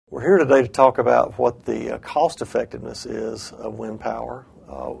We're here today to talk about what the cost effectiveness is of wind power.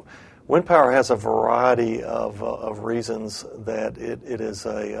 Wind power has a variety of reasons that it is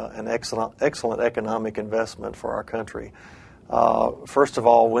an excellent economic investment for our country. First of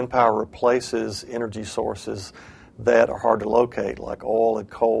all, wind power replaces energy sources that are hard to locate, like oil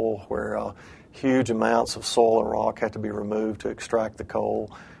and coal, where huge amounts of soil and rock have to be removed to extract the coal,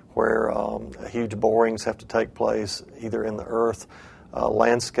 where huge borings have to take place either in the earth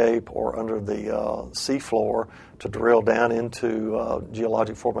landscape or under the seafloor to drill down into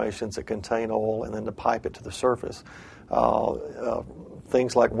geologic formations that contain oil and then to pipe it to the surface.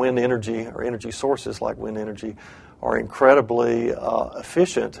 Things like wind energy or energy sources like wind energy are incredibly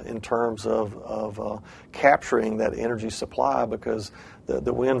efficient in terms of capturing that energy supply, because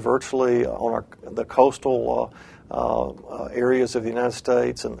the wind virtually on the coastal areas of the United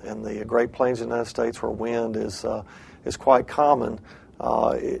States and the Great Plains of the United States, where wind is quite common.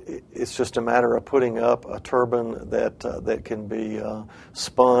 It's just a matter of putting up a turbine that can be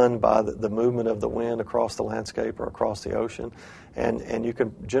spun by the movement of the wind across the landscape or across the ocean, and you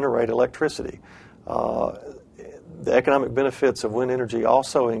can generate electricity. The economic benefits of wind energy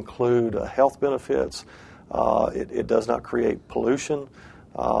also include health benefits. It does not create pollution.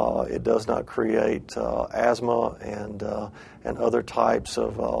 It does not create asthma and other types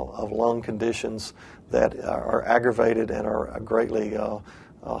of lung conditions that are aggravated and are greatly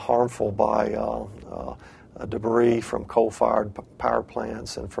harmful by debris from coal-fired power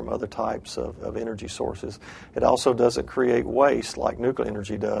plants and from other types of energy sources. It also doesn't create waste like nuclear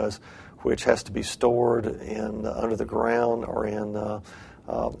energy does, which has to be stored under the ground or in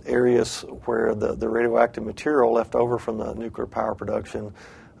areas where the radioactive material left over from the nuclear power production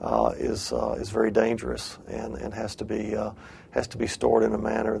is very dangerous and has to be stored in a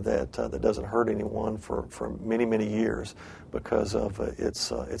manner that doesn't hurt anyone for many years because of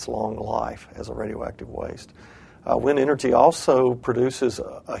its long life as a radioactive waste. Wind energy also produces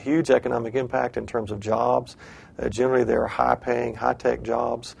a huge economic impact in terms of jobs. Generally, they are high-paying, high-tech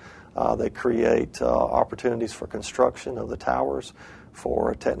jobs. They create opportunities for construction of the towers,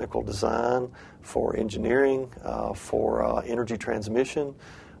 for technical design, for engineering, for energy transmission,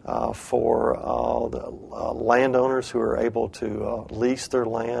 for the landowners who are able to lease their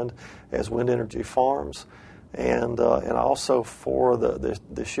land as wind energy farms, and also for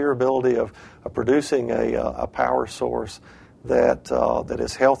the sheer ability of producing a power source that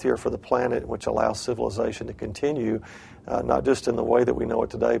is healthier for the planet, which allows civilization to continue, not just in the way that we know it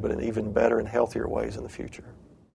today, but in even better and healthier ways in the future.